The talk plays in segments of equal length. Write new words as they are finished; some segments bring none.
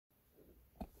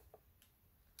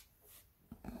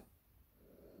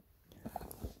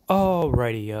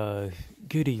Alrighty,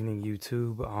 good evening,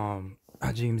 YouTube.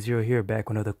 James Zero here, back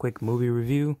with another quick movie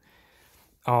review.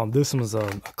 This one's a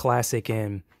classic,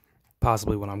 and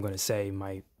possibly what I'm going to say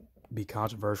might be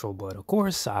controversial, but of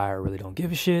course, I really don't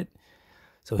give a shit.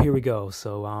 So here we go.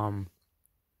 So,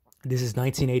 this is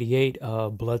 1988,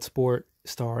 Bloodsport,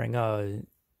 starring,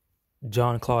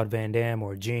 Jean-Claude Van Damme,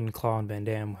 or Jean-Claude Van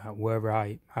Damme,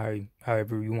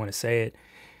 however you want to say it.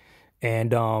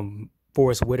 And,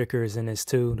 Forrest Whitaker is in this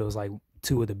too. Those like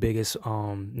two of the biggest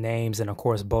names, and of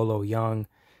course Bolo Yeung,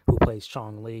 who plays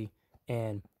Chong Li,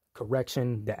 and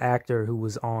correction, the actor who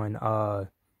was on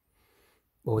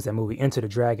what was that movie, Enter the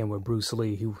Dragon, with Bruce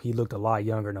Lee. He looked a lot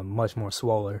younger and much more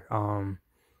swoller.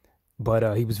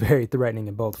 But he was very threatening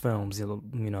in both films, you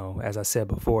know, as I said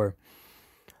before.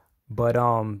 But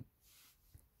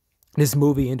this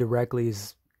movie indirectly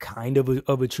is kind of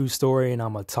a true story, and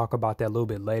I'm gonna talk about that a little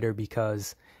bit later,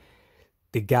 because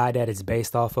the guy that it's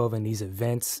based off of in these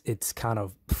events, it's kind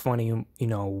of funny, you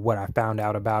know, what I found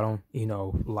out about him, you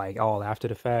know, like all after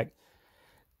the fact.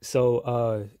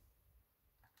 So,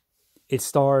 it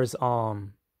stars, I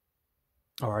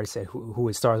already said who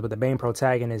it stars, but the main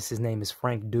protagonist, his name is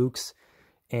Frank Dux,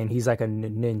 and he's like a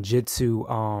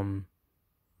ninjutsu,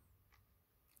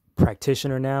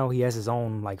 practitioner now. He has his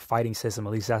own, like, fighting system,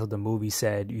 at least that's what the movie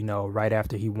said, you know, right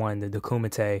after he won the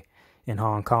Kumite in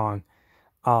Hong Kong.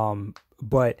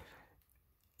 But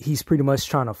he's pretty much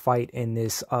trying to fight in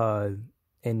this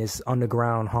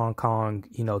underground Hong Kong,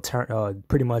 you know,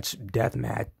 pretty much death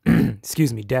match,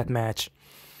 excuse me, death match.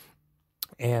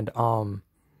 And,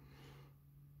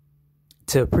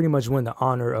 to pretty much win the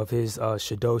honor of his,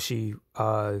 Shidoshi,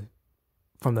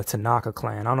 from the Tanaka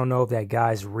clan. I don't know if that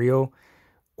guy's real,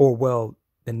 or, well,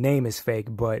 the name is fake,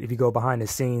 but if you go behind the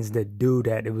scenes, the dude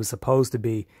that it was supposed to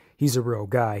be, he's a real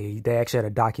guy. They actually had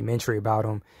a documentary about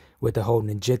him with the whole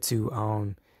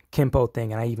ninjutsu Kempo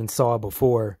thing, and I even saw it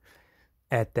before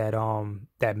at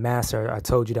that master I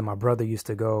told you that my brother used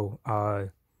to go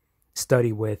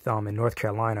study with in North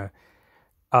Carolina.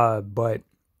 But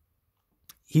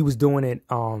he was doing it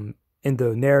in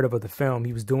the narrative of the film.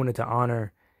 He was doing it to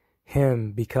honor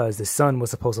him because the son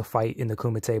was supposed to fight in the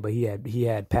Kumite, but he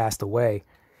had passed away,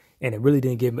 and it really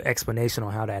didn't give an explanation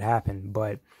on how that happened.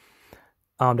 But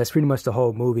that's pretty much the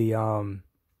whole movie,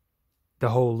 the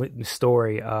whole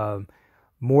story.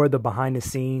 More of the behind the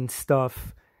scenes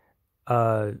stuff,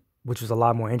 which was a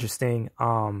lot more interesting,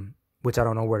 which I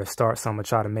don't know where to start, so I'm gonna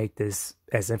try to make this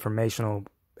as informational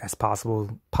as possible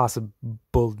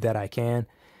that I can.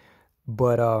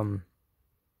 But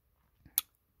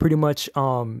pretty much,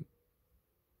 how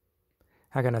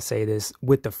can I say this?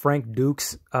 With the Frank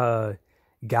Dux guy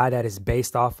that is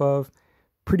based off of,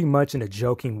 pretty much in a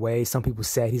joking way, some people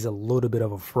said he's a little bit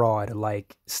of a fraud.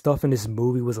 Like, stuff in this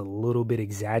movie was a little bit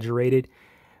exaggerated,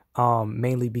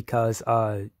 mainly because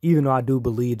even though I do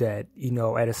believe that, you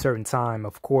know, at a certain time,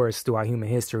 of course, throughout human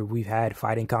history, we've had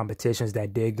fighting competitions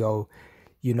that did go,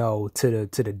 you know, to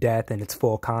the death, and it's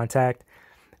full contact.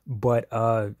 But,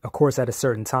 of course, at a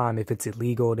certain time, if it's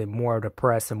illegal, then more of the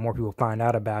press and more people find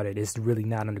out about it. It's really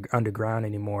not underground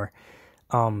anymore.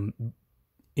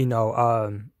 You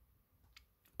know,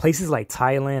 places like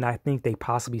Thailand, I think they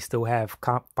possibly still have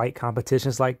fight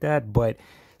competitions like that. But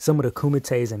some of the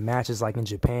kumites and matches like in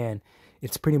Japan,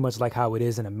 it's pretty much like how it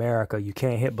is in America. You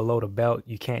can't hit below the belt.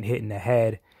 You can't hit in the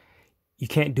head. You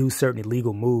can't do certain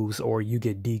illegal moves or you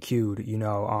get DQ'd, you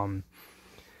know.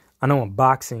 I know in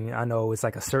boxing, I know it's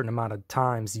like a certain amount of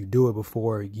times you do it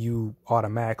before you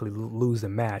automatically lose the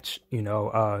match. You know,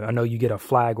 I know you get a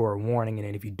flag or a warning, and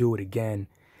then if you do it again,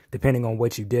 depending on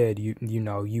what you did, you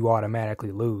know, you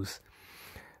automatically lose.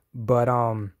 But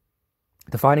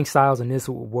the fighting styles in this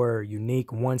were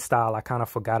unique. One style I kind of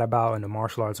forgot about in the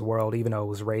martial arts world, even though it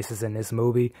was racist in this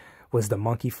movie, was the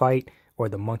monkey fight, or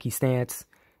the monkey stance.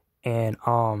 And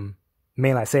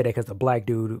mainly I say that because the black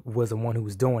dude was the one who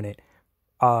was doing it.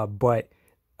 But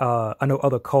I know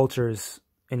other cultures,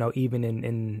 you know, even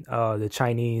in the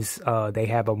Chinese, they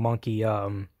have a monkey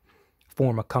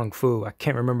form of kung fu. I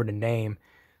can't remember the name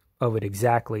of it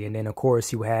exactly. And then, of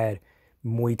course, you had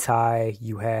Muay Thai.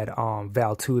 You had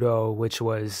Val Tudo, which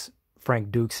was Frank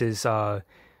Dux's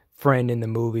friend in the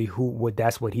movie.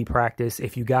 That's what he practiced.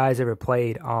 If you guys ever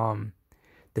played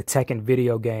the Tekken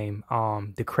video game,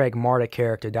 the Craig Marta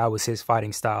character, that was his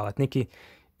fighting style. I think he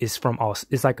is from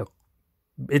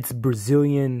it's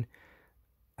Brazilian.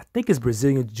 I think it's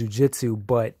Brazilian jiu-jitsu,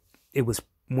 but it was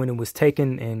when it was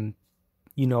taken and,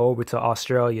 you know, over to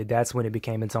Australia, that's when it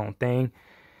became its own thing.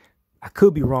 I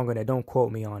could be wrong on that. Don't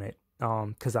quote me on it.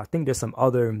 Because I think there's some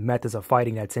other methods of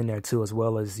fighting that's in there too, as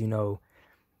well as, you know,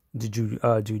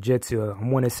 jiu-jitsu. I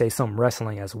want to say something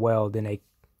wrestling as well. Then they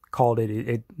called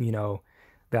it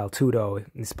Valtudo.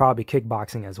 It's probably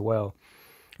kickboxing as well.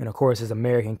 And of course, there's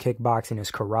American kickboxing,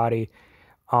 there's karate,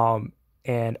 and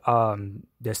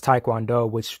there's Taekwondo,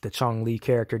 which the Chong Li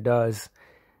character does.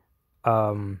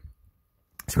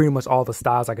 It's pretty much all the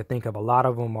styles I could think of. A lot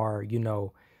of them are,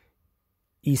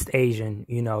 East Asian.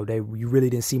 You really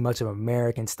didn't see much of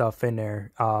American stuff in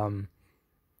there.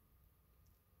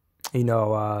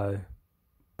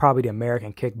 Probably the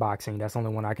American kickboxing. That's the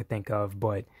only one I could think of.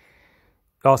 But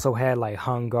you also had like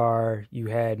Hungar. You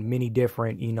had many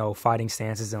different, fighting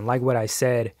stances. And like what I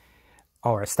said,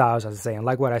 or styles, I was saying,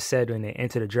 like what I said in the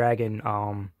Enter the Dragon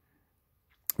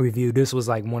review, this was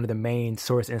like one of the main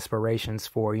source inspirations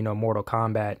for, Mortal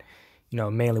Kombat,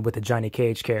 mainly with the Johnny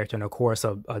Cage character, and of course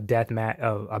a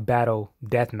battle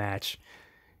death match,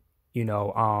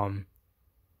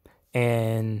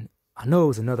 and I know it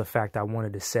was another fact I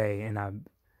wanted to say, and I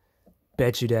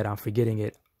bet you that I'm forgetting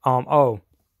it.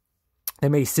 They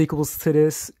made sequels to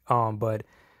this, but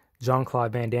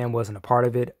Jean-Claude Van Damme wasn't a part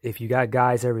of it. If you got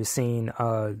guys ever seen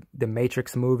the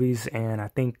Matrix movies, and I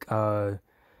think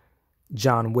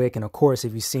John Wick, and of course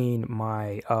if you've seen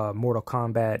my Mortal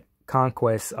Kombat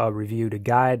Conquest review, the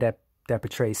guy that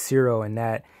portrays Zero in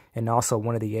that, and also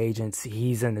one of the agents,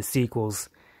 he's in the sequels,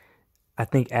 I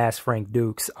think, as Frank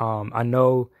Dux. I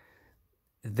know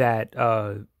that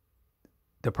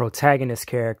the protagonist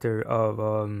character of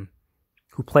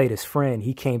who played his friend,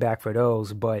 he came back for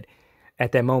those, but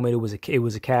at that moment it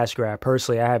was a cash grab.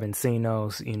 Personally, I haven't seen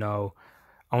those,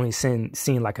 only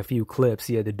seen like a few clips.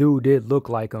 Yeah, the dude did look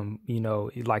like him,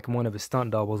 like one of his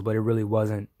stunt doubles, but it really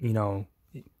wasn't,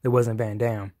 it wasn't Van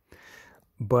Damme.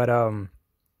 But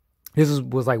this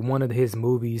was like one of his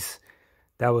movies.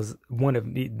 That was one of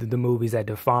the movies that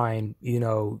defined,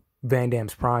 Van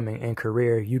Damme's prime and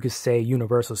career. You could say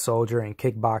Universal Soldier and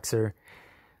Kickboxer.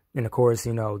 And of course,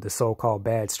 the so-called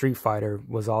Bad Street Fighter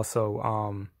was also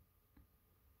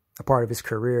a part of his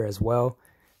career as well.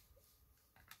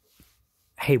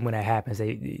 I hate when that happens.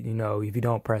 If you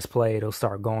don't press play, it'll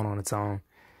start going on its own.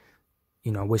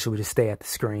 Wish it would just stay at the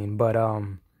screen. But, I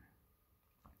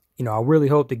really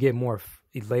hope to get more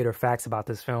later facts about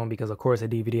this film, because, of course, the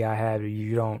DVD I have,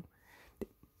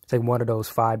 it's like one of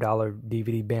those $5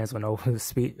 DVD bins with no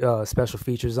special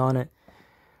features on it.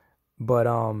 But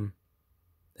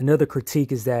another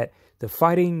critique is that the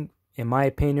fighting, in my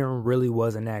opinion, really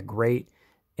wasn't that great.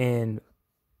 And,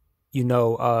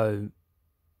 and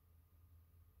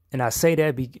I say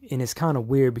that, and it's kind of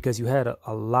weird because you had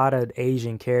a lot of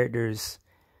Asian characters,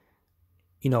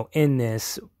 in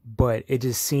this, but it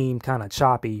just seemed kind of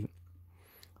choppy.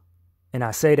 And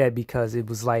I say that because it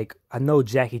was like, I know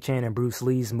Jackie Chan and Bruce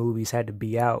Lee's movies had to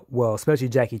be out, well, especially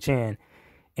Jackie Chan,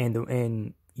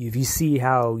 and if you see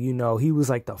how, he was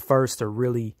like the first to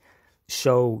really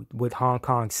show with Hong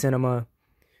Kong cinema,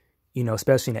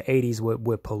 especially in the 80s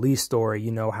with Police Story,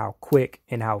 how quick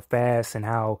and how fast and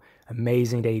how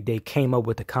amazing they came up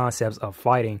with the concepts of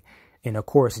fighting. And of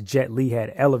course, Jet Li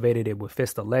had elevated it with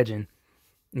Fist of Legend,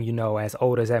 as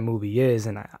old as that movie is.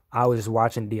 And I was just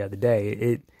watching it the other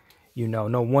day.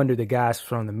 No wonder the guys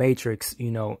from The Matrix,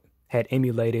 had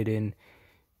emulated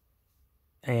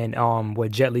and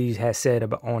what Jet Li has said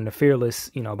about on The Fearless,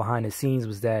 behind the scenes,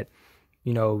 was that,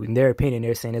 in their opinion,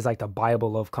 they're saying it's like the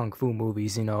Bible of Kung Fu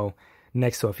movies,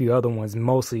 next to a few other ones,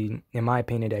 mostly, in my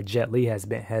opinion, that Jet Li has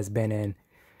been in.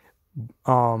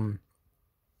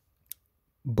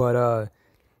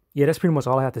 Yeah, that's pretty much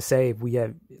all I have to say. If we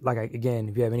have,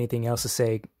 if you have anything else to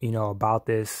say, about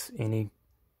this, any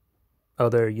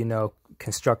other,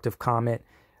 constructive comment,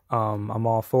 I'm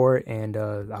all for it. And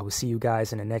I will see you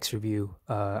guys in the next review.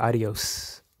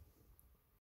 Adios.